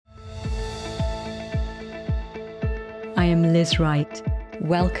I am Liz Wright.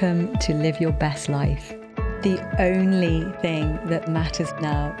 Welcome to Live Your Best Life. The only thing that matters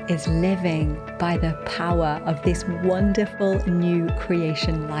now is living by the power of this wonderful new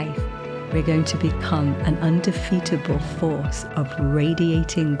creation life. We're going to become an undefeatable force of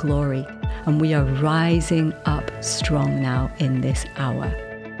radiating glory, and we are rising up strong now in this hour.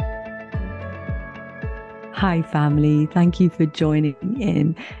 Hi family, thank you for joining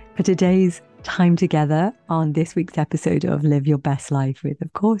in for today's time together on this week's episode of Live Your Best Life with,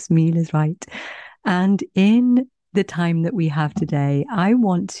 of course, me, Liz Wright. And in the time that we have today, I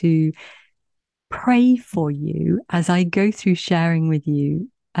want to pray for you as I go through sharing with you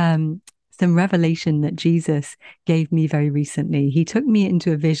some revelation that Jesus gave me very recently. He took me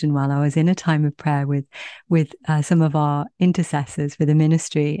into a vision while I was in a time of prayer with some of our intercessors for the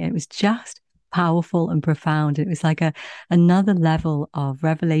ministry. It was just powerful and profound. It was like another level of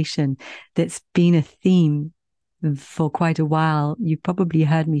revelation that's been a theme for quite a while. You've probably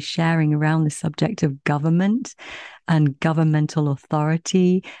heard me sharing around the subject of government and governmental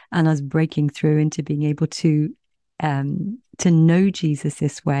authority, and us breaking through into being able to know Jesus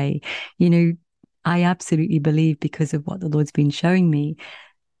this way. You know, I absolutely believe, because of what the Lord's been showing me,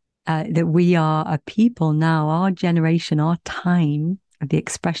 that we are a people now, our generation, our time, the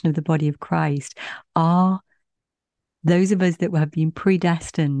expression of the body of Christ, are those of us that have been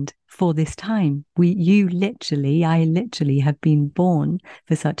predestined for this time. I literally have been born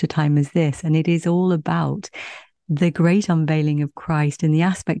for such a time as this. And it is all about the great unveiling of Christ in the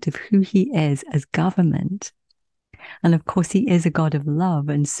aspect of who he is as government. And of course, he is a God of love.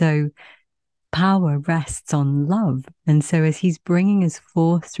 And so power rests on love. And so as he's bringing us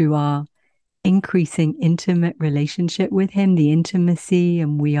forth through our increasing intimate relationship with him, the intimacy,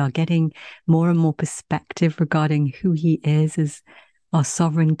 and we are getting more and more perspective regarding who he is as our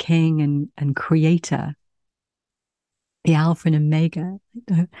sovereign king and creator, the Alpha and Omega,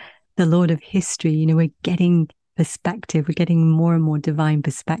 the Lord of history. You know, we're getting perspective, we're getting more and more divine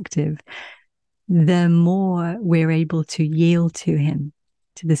perspective. The more we're able to yield to him,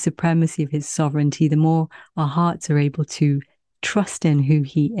 to the supremacy of his sovereignty, the more our hearts are able to trust in who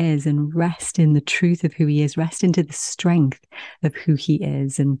he is and rest in the truth of who he is, rest into the strength of who he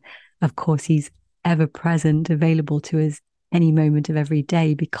is. And of course, he's ever present, available to us any moment of every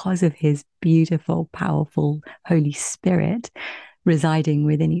day because of his beautiful, powerful Holy Spirit residing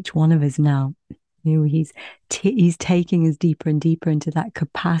within each one of us now. You know, he's taking us deeper and deeper into that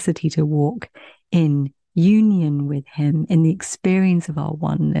capacity to walk in union with him, in the experience of our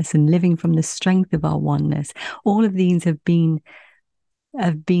oneness and living from the strength of our oneness. All of these have been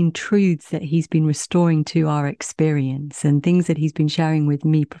truths that he's been restoring to our experience, and things that he's been sharing with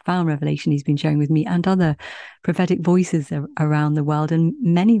me, profound revelation he's been sharing with me and other prophetic voices around the world. And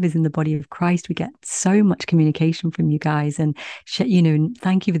many of us in the body of Christ, we get so much communication from you guys, and you know,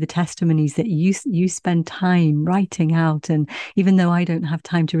 thank you for the testimonies that you spend time writing out. And even though I don't have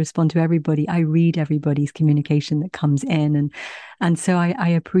time to respond to everybody, I read everybody's communication that comes in, and so I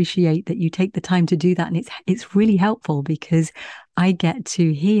appreciate that you take the time to do that. And it's really helpful because I get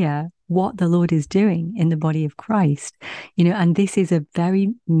to hear what the Lord is doing in the body of Christ, you know, and this is a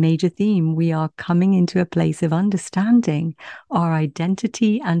very major theme. We are coming into a place of understanding our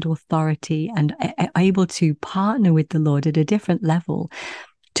identity and authority, and able to partner with the Lord at a different level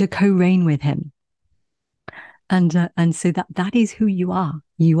to co-reign with him. And so that is who you are.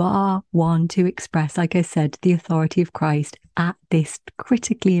 You are one to express, like I said, the authority of Christ at this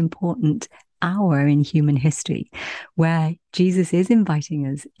critically important hour in human history, where Jesus is inviting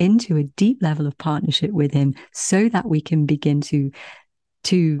us into a deep level of partnership with him, so that we can begin to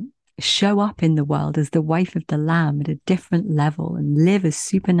show up in the world as the wife of the Lamb at a different level, and live as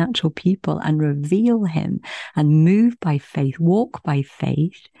supernatural people and reveal him and move by faith, walk by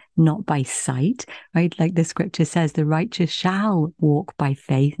faith, not by sight, right? Like the scripture says, the righteous shall walk by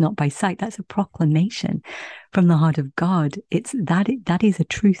faith, not by sight. That's a proclamation from the heart of God. That is a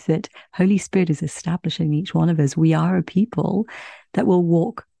truth that Holy Spirit is establishing in each one of us. We are a people that will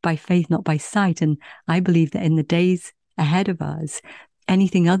walk by faith, not by sight. And I believe that in the days ahead of us,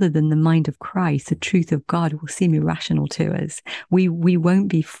 anything other than the mind of Christ, the truth of God, will seem irrational to us. We won't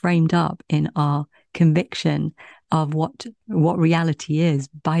be framed up in our conviction of what reality is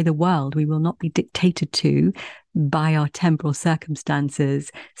by the world. We will not be dictated to by our temporal circumstances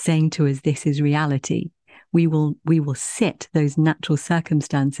saying to us, this is reality. We will sit those natural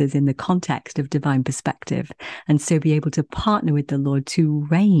circumstances in the context of divine perspective, and so be able to partner with the Lord to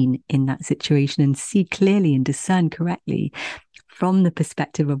reign in that situation and see clearly and discern correctly from the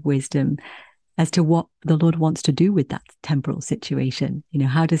perspective of wisdom as to what the Lord wants to do with that temporal situation.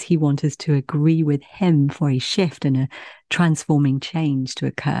 How does he want us to agree with him for a shift and a transforming change to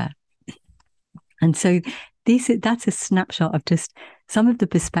occur? And so that's a snapshot of just some of the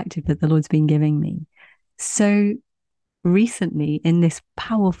perspective that the Lord's been giving me. So recently, in this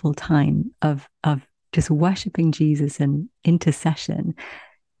powerful time of just worshiping Jesus and intercession,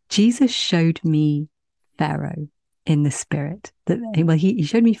 Jesus showed me Pharaoh in the spirit. He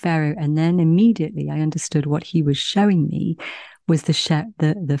showed me Pharaoh, and then immediately I understood what he was showing me was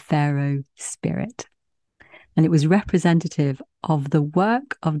the Pharaoh spirit. And it was representative of the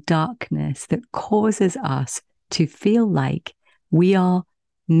work of darkness that causes us to feel like we are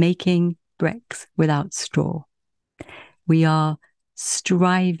making bricks without straw. We are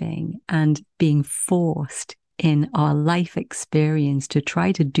striving and being forced in our life experience to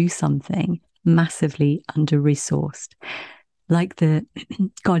try to do something massively under-resourced. Like the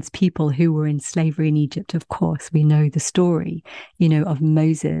God's people who were in slavery in Egypt, of course, we know the story, of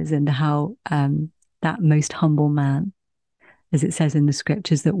Moses and how that most humble man, as it says in the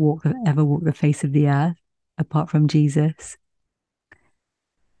scriptures, that ever walked the face of the earth, apart from Jesus,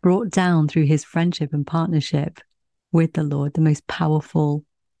 brought down through his friendship and partnership with the Lord, the most powerful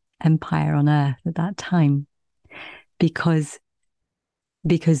empire on earth at that time, because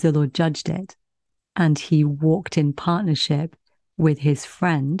the Lord judged it, and he walked in partnership with his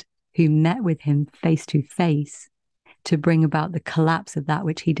friend who met with him face to face to bring about the collapse of that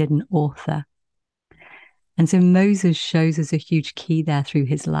which he didn't author. And so Moses shows us a huge key there through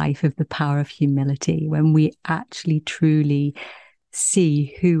his life of the power of humility, when we actually truly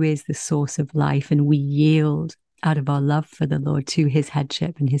see who is the source of life, and we yield out of our love for the Lord to his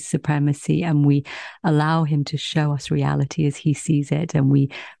headship and his supremacy, and we allow him to show us reality as he sees it, and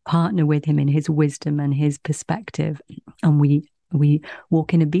we partner with him in his wisdom and his perspective, and we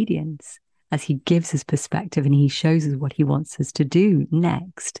walk in obedience as he gives us perspective and he shows us what he wants us to do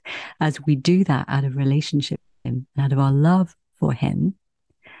next. As we do that out of relationship with him, out of our love for him,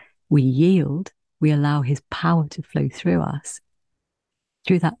 we yield, we allow his power to flow through us.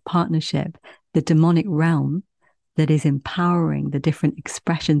 Through that partnership, the demonic realm that is empowering the different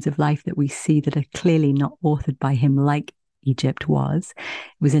expressions of life that we see that are clearly not authored by him, like Egypt was. It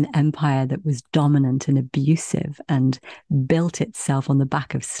was an empire that was dominant and abusive and built itself on the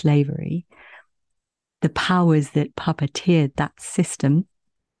back of slavery. The powers that puppeteered that system,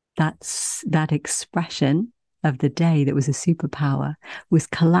 that expression of the day that was a superpower, was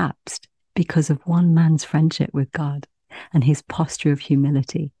collapsed because of one man's friendship with God and his posture of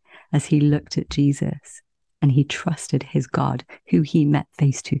humility as he looked at Jesus and he trusted his God, who he met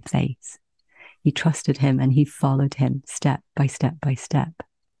face to face. He trusted him and he followed him step by step by step.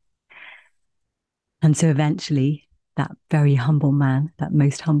 And so eventually that very humble man, that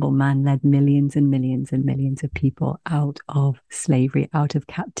most humble man, led millions and millions and millions of people out of slavery, out of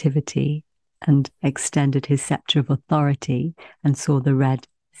captivity, and extended his scepter of authority and saw the Red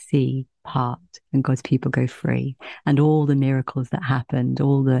Sea part and God's people go free, and all the miracles that happened,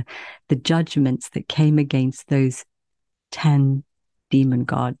 all the judgments that came against those 10 demon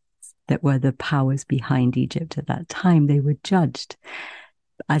gods that were the powers behind Egypt at that time. They were judged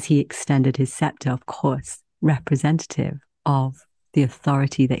as he extended his scepter, of course, representative of the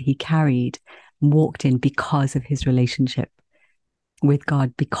authority that he carried, walked in because of his relationship with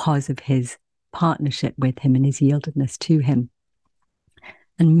God, because of his partnership with him and his yieldedness to him.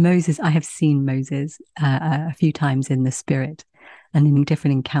 And Moses, I have seen Moses a few times in the spirit and in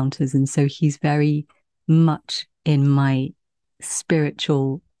different encounters. And so he's very much in my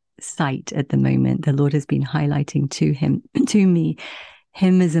spiritual sight at the moment. The Lord has been highlighting to me,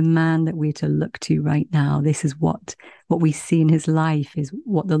 him as a man that we're to look to right now. This is what we see in his life, is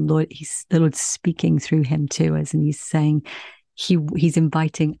what the Lord's speaking through him to us. And he's saying, he's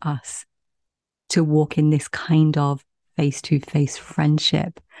inviting us to walk in this kind of face-to-face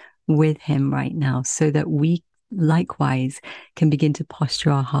friendship with him right now, so that we likewise can begin to posture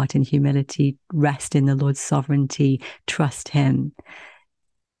our heart in humility, rest in the Lord's sovereignty, trust him,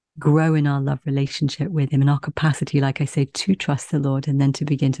 grow in our love relationship with him and our capacity, like I say, to trust the Lord, and then to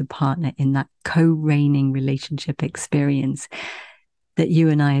begin to partner in that co-reigning relationship experience that you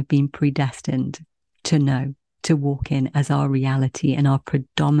and I have been predestined to know, to walk in as our reality and our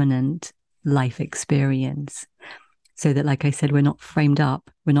predominant life experience. So that, like I said, we're not framed up,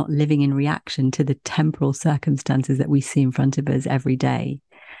 we're not living in reaction to the temporal circumstances that we see in front of us every day,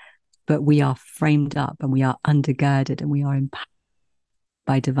 but we are framed up and we are undergirded and we are empowered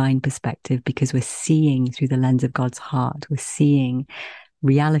by divine perspective, because we're seeing through the lens of God's heart. We're seeing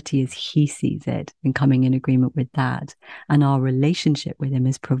reality as he sees it, and coming in agreement with that. And our relationship with him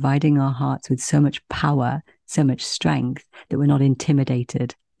is providing our hearts with so much power, so much strength, that we're not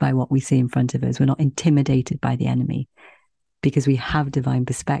intimidated by what we see in front of us. We're not intimidated by the enemy, because we have divine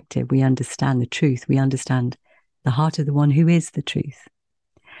perspective. We understand the truth. We understand the heart of the one who is the truth.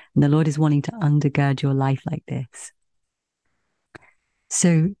 And the Lord is wanting to undergird your life like this.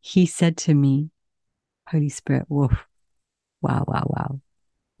 So he said to me, Holy Spirit, woof, wow, wow, wow.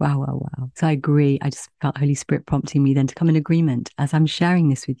 Wow, wow, wow. So I agree. I just felt Holy Spirit prompting me then to come in agreement. As I'm sharing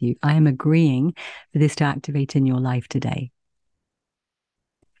this with you, I am agreeing for this to activate in your life today.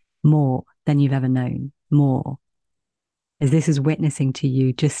 More than you've ever known. More. As this is witnessing to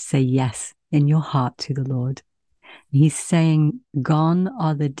you, just say yes in your heart to the Lord. He's saying, gone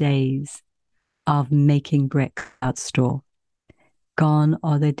are the days of making brick out straw. Gone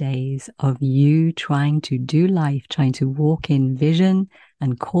are the days of you trying to do life, trying to walk in vision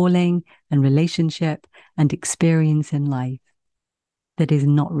and calling and relationship and experience in life that is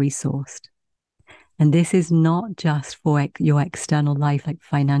not resourced. And this is not just for your external life, like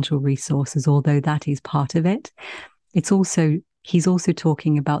financial resources, although that is part of it. It's also, he's also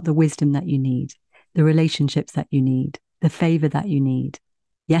talking about the wisdom that you need, the relationships that you need, the favor that you need.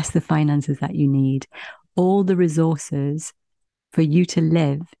 Yes, the finances that you need, all the resources for you to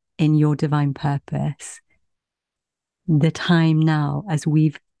live in your divine purpose. The time now, as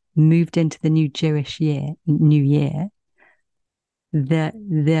we've moved into the new Jewish new year,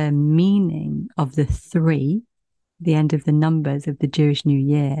 the meaning of the 3, the end of the numbers of the Jewish New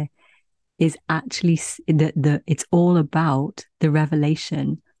Year, is actually it's all about the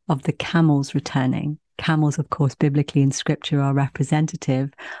revelation of the camels returning. Camels, of course, biblically in scripture are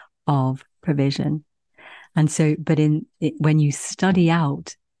representative of provision. And so, but when you study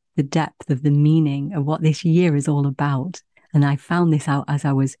out the depth of the meaning of what this year is all about, and I found this out as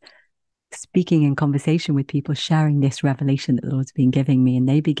I was speaking in conversation with people, sharing this revelation that the Lord's been giving me, and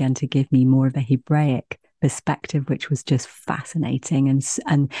they began to give me more of a Hebraic perspective, which was just fascinating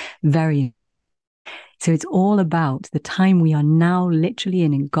and very. So it's all about the time we are now literally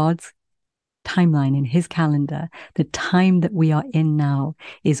in God's timeline, in his calendar. The time that we are in now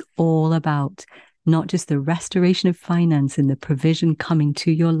is all about not just the restoration of finance and the provision coming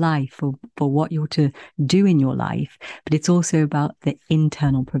to your life for what you're to do in your life, but it's also about the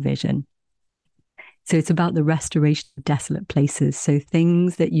internal provision. So it's about the restoration of desolate places. So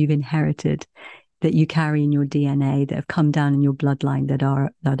things that you've inherited, that you carry in your DNA, that have come down in your bloodline,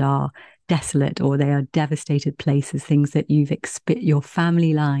 that are desolate, or they are devastated places, things that you've your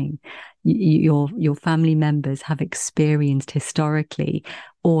family line, your family members have experienced historically.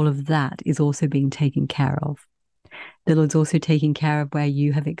 All of that is also being taken care of. The Lord's also taking care of where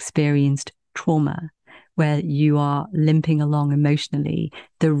you have experienced trauma, where you are limping along emotionally.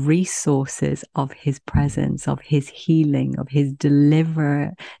 The resources of his presence, of his healing, of his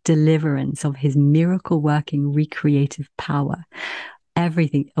deliverance, of his miracle working recreative power,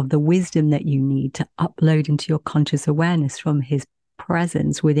 everything of the wisdom that you need to upload into your conscious awareness from his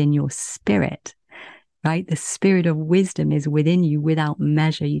presence within your spirit, right? The spirit of wisdom is within you without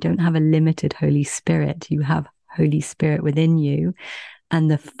measure. You don't have a limited Holy Spirit. You have Holy Spirit within you. And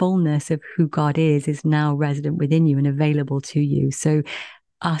the fullness of who God is now resident within you and available to you. So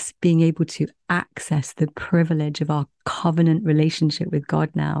us being able to access the privilege of our covenant relationship with God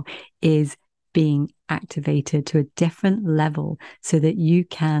now is being activated to a different level so that you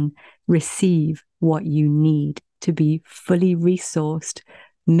can receive what you need to be fully resourced,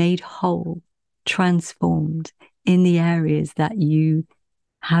 made whole, transformed in the areas that you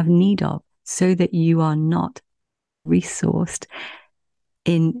have need of, so that you are not resourced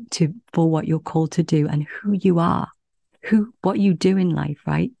for what you're called to do and who you are, what you do in life,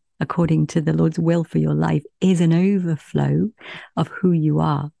 right? According to the Lord's will for your life is an overflow of who you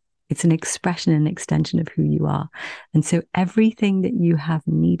are. It's an expression and extension of who you are. And so everything that you have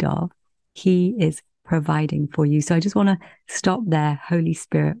need of, he is providing for you. So I just want to stop there, Holy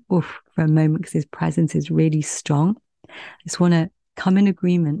Spirit, for a moment, because his presence is really strong. I just want to come in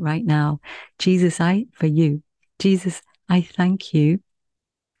agreement right now. Jesus, for you. Jesus, I thank you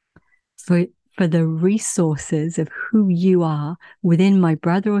for the resources of who you are within my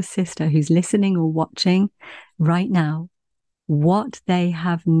brother or sister who's listening or watching right now. What they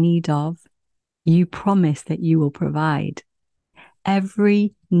have need of, you promise that you will provide.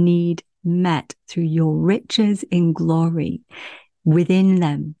 Every need met through your riches in glory within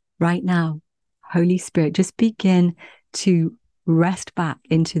them right now. Holy Spirit, just begin to rest back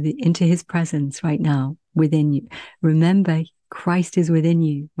into his presence right now within you. Remember, Christ is within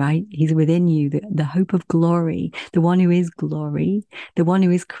you, right? He's within you, the hope of glory, the one who is glory, the one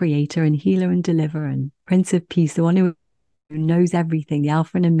who is creator and healer and deliverer and Prince of Peace, the one who knows everything, the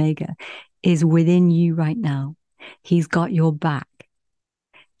Alpha and Omega, is within you right now. He's got your back.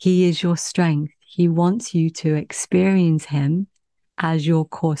 He is your strength. He wants you to experience him as your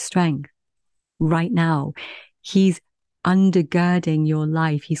core strength right now. He's undergirding your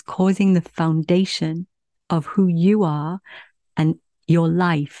life. He's causing the foundation of who you are and your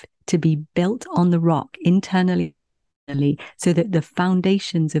life to be built on the rock internally, so that the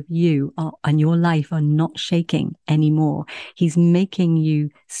foundations of you and your life are not shaking anymore. He's making you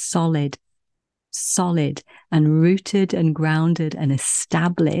solid and rooted and grounded and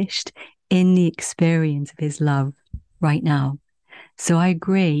established in the experience of his love right now. So I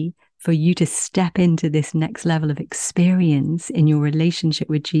agree, for you to step into this next level of experience in your relationship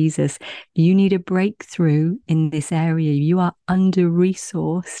with Jesus, you need a breakthrough in this area. You are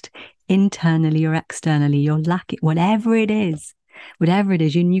under-resourced internally or externally. You're lacking, whatever it is,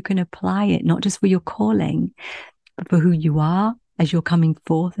 you can apply it, not just for your calling, but for who you are as you're coming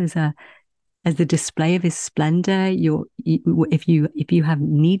forth as the display of his splendor. If you have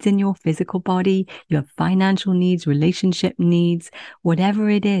needs in your physical body, you have financial needs, relationship needs, whatever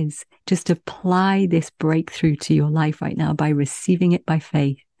it is, just apply this breakthrough to your life right now by receiving it by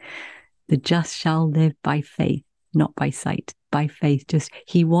faith. The just shall live by faith, not by sight, by faith. Just,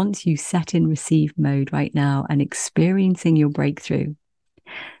 he wants you set in receive mode right now and experiencing your breakthrough.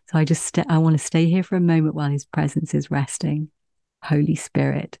 So I want to stay here for a moment while his presence is resting. Holy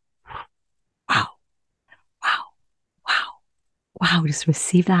Spirit. Wow. Just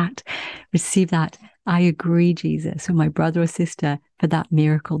receive that. I agree, Jesus, for my brother or sister, for that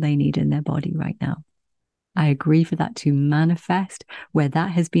miracle they need in their body right now. I agree for that to manifest where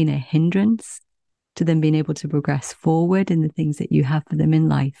that has been a hindrance to them being able to progress forward in the things that you have for them in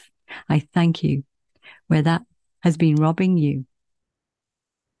life. I thank you where that has been robbing you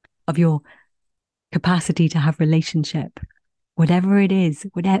of your capacity to have relationship, whatever it is,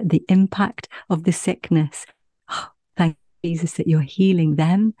 whatever the impact of the sickness. Thank you, Jesus, that you're healing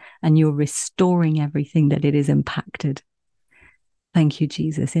them and you're restoring everything that it has impacted. Thank you,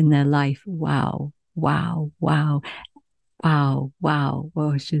 Jesus, in their life. Wow. Well,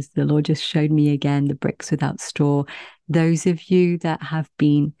 it's just, the Lord just showed me again the bricks without straw. Those of you that have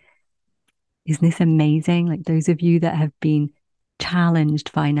been, isn't this amazing? Like those of you that have been challenged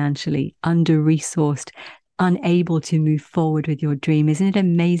financially, under-resourced, unable to move forward with your dream. Isn't it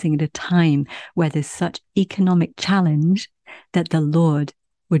amazing at a time where there's such economic challenge that the Lord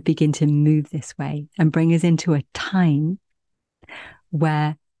would begin to move this way and bring us into a time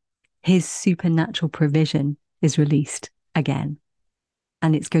where his supernatural provision is released again.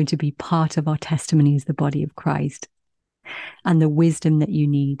 And it's going to be part of our testimony as the body of Christ and the wisdom that you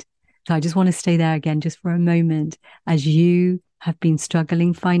need. So I just want to stay there again just for a moment. As you have been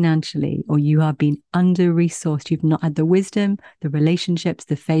struggling financially, or you have been under-resourced, you've not had the wisdom, the relationships,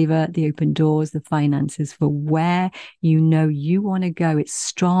 the favor, the open doors, the finances for where you know you want to go. It's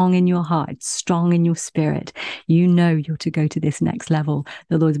strong in your heart, it's strong in your spirit. You know you're to go to this next level.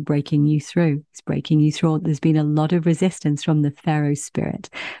 The Lord's breaking you through. He's breaking you through. There's been a lot of resistance from the Pharaoh spirit,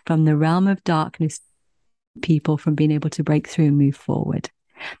 from the realm of darkness, people from being able to break through and move forward.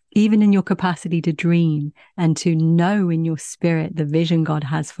 Even in your capacity to dream and to know in your spirit the vision God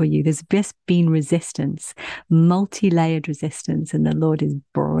has for you, there's just been resistance, multi-layered resistance, and the Lord is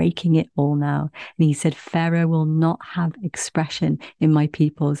breaking it all now. And he said, Pharaoh will not have expression in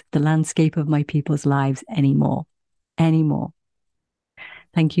the landscape of my people's lives anymore.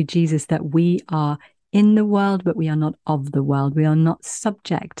 Thank you, Jesus, that we are in the world, but we are not of the world. We are not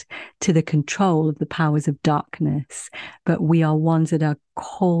subject to the control of the powers of darkness, but we are ones that are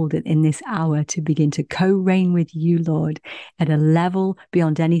called in this hour to begin to co-reign with you, Lord, at a level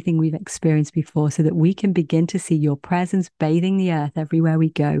beyond anything we've experienced before, so that we can begin to see your presence bathing the earth everywhere we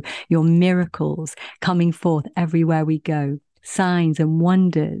go, your miracles coming forth everywhere we go, signs and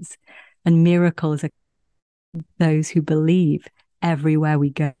wonders and miracles are those who believe everywhere we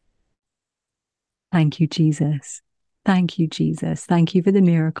go. Thank you, Jesus. Thank you, Jesus. Thank you for the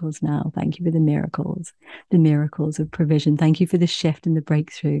miracles now. Thank you for the miracles of provision. Thank you for the shift and the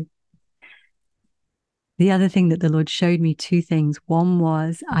breakthrough. The other thing that the Lord showed me, two things. One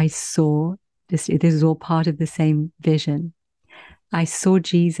was I saw, this is all part of the same vision. I saw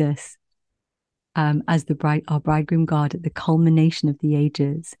Jesus as our bridegroom God at the culmination of the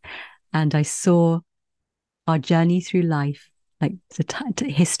ages. And I saw our journey through life, like the time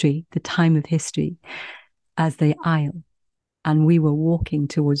of history, as the aisle. and we were walking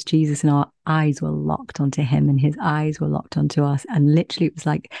towards Jesus, and our eyes were locked onto him and his eyes were locked onto us. And literally it was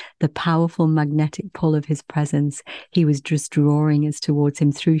like the powerful magnetic pull of his presence. He was just drawing us towards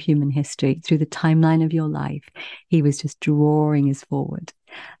him through human history, through the timeline of your life. He was just drawing us forward.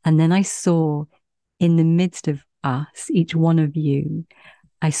 And then I saw in the midst of us, each one of you,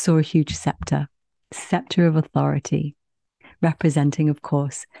 I saw a huge scepter of authority, representing, of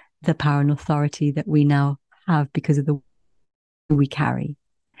course, the power and authority that we now have because of the we carry.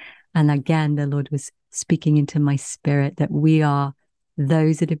 And again, the Lord was speaking into my spirit that we are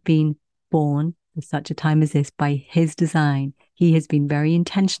those that have been born for such a time as this by his design. He has been very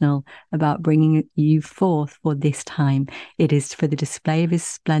intentional about bringing you forth for this time. It is for the display of his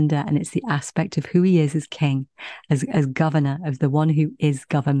splendor, and it's the aspect of who he is as king, as governor, as the one who is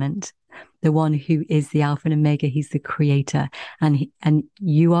government, the one who is the Alpha and Omega. He's the creator. And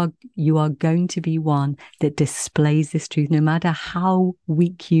you are going to be one that displays this truth, no matter how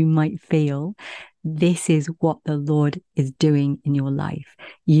weak you might feel. This is what the Lord is doing in your life.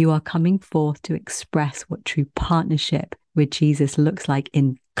 You are coming forth to express what true partnership with Jesus looks like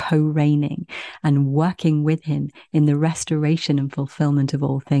in co-reigning and working with him in the restoration and fulfillment of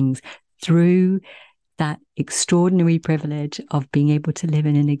all things through that extraordinary privilege of being able to live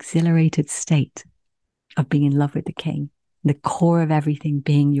in an exhilarated state of being in love with the King. The core of everything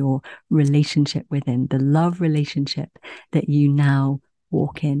being your relationship with him, the love relationship that you now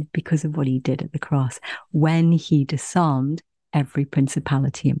walk in because of what he did at the cross. When he disarmed every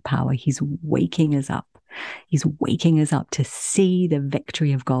principality and power, he's waking us up. He's waking us up to see the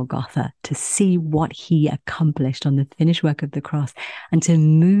victory of Golgotha, to see what he accomplished on the finished work of the cross, and to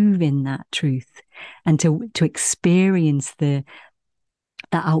move in that truth and to experience the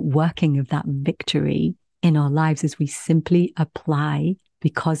outworking of that victory in our lives as we simply apply,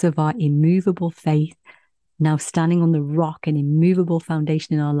 because of our immovable faith, now standing on the rock and immovable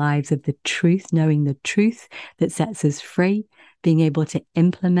foundation in our lives of the truth, knowing the truth that sets us free, being able to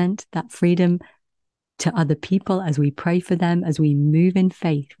implement that freedom to other people as we pray for them, as we move in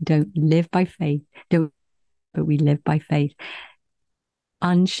faith. We don't live by faith, but we live by faith.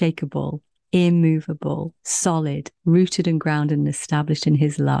 Unshakable, immovable, solid, rooted and grounded and established in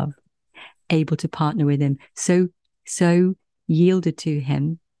his love, able to partner with him, so yielded to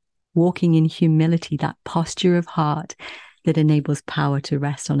him, walking in humility, that posture of heart that enables power to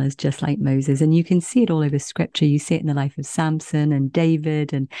rest on us, just like Moses. And you can see it all over scripture. You see it in the life of Samson and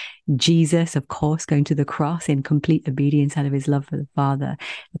David and Jesus, of course, going to the cross in complete obedience out of his love for the Father.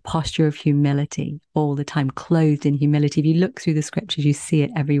 The posture of humility all the time, clothed in humility. If you look through the scriptures, you see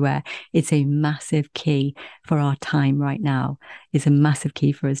it everywhere. It's a massive key for our time right now. It's a massive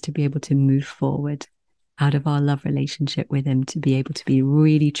key for us to be able to move forward out of our love relationship with him, to be able to be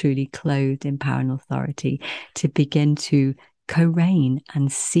really, truly clothed in power and authority, to begin to co-reign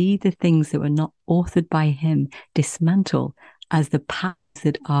and see the things that were not authored by him dismantle as the powers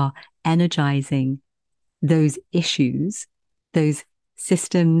that are energizing those issues, those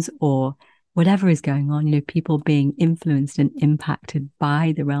systems, or whatever is going on, people being influenced and impacted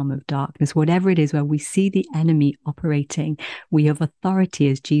by the realm of darkness, whatever it is where we see the enemy operating, we have authority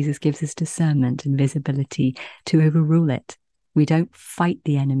as Jesus gives us discernment and visibility to overrule it. We don't fight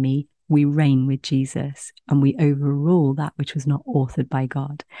the enemy, we reign with Jesus and we overrule that which was not authored by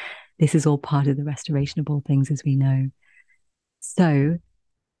God. This is all part of the restoration of all things, as we know. So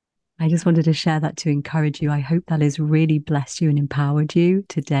I just wanted to share that to encourage you. I hope that has really blessed you and empowered you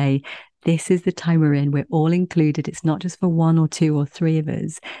today. This is the time we're in. We're all included. It's not just for one or two or three of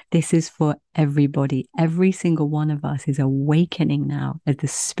us. This is for everybody. Every single one of us is awakening now as the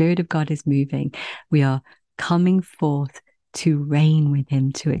Spirit of God is moving. We are coming forth to reign with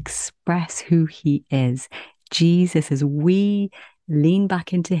him, to express who he is. Jesus, as we lean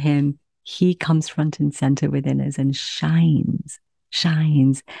back into him, he comes front and center within us and shines.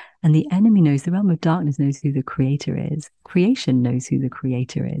 And the enemy knows, the realm of darkness knows who the creator is. Creation knows who the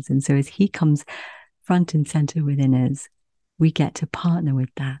creator is. And so as he comes front and center within us, we get to partner with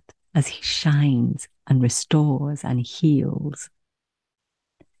that as he shines and restores and heals.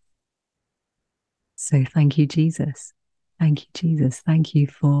 So thank you, Jesus. Thank you, Jesus. Thank you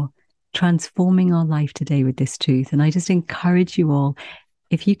for transforming our life today with this truth. And I just encourage you all,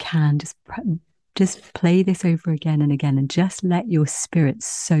 if you can, just play this over again and again, and just let your spirit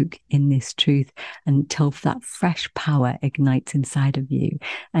soak in this truth until that fresh power ignites inside of you.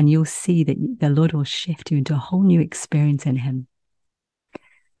 And you'll see that the Lord will shift you into a whole new experience in him.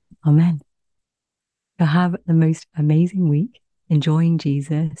 Amen. So have the most amazing week, enjoying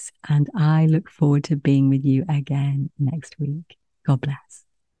Jesus, and I look forward to being with you again next week. God bless.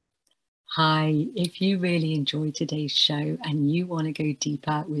 Hi, if you really enjoyed today's show and you want to go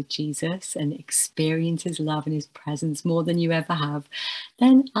deeper with Jesus and experience his love and his presence more than you ever have,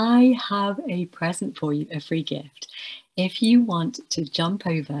 then I have a present for you, a free gift. If you want to jump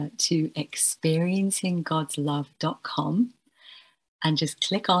over to experiencinggodslove.com and just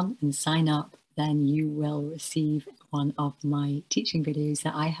click on and sign up, then you will receive one of my teaching videos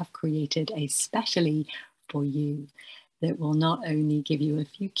that I have created especially for you, that will not only give you a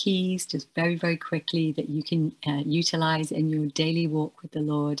few keys just very, very quickly that you can utilize in your daily walk with the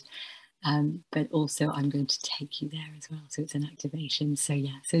Lord. But also I'm going to take you there as well. So it's an activation. So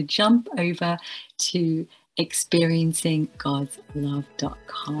yeah, so jump over to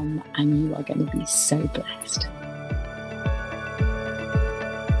experiencinggodslove.com and you are going to be so blessed.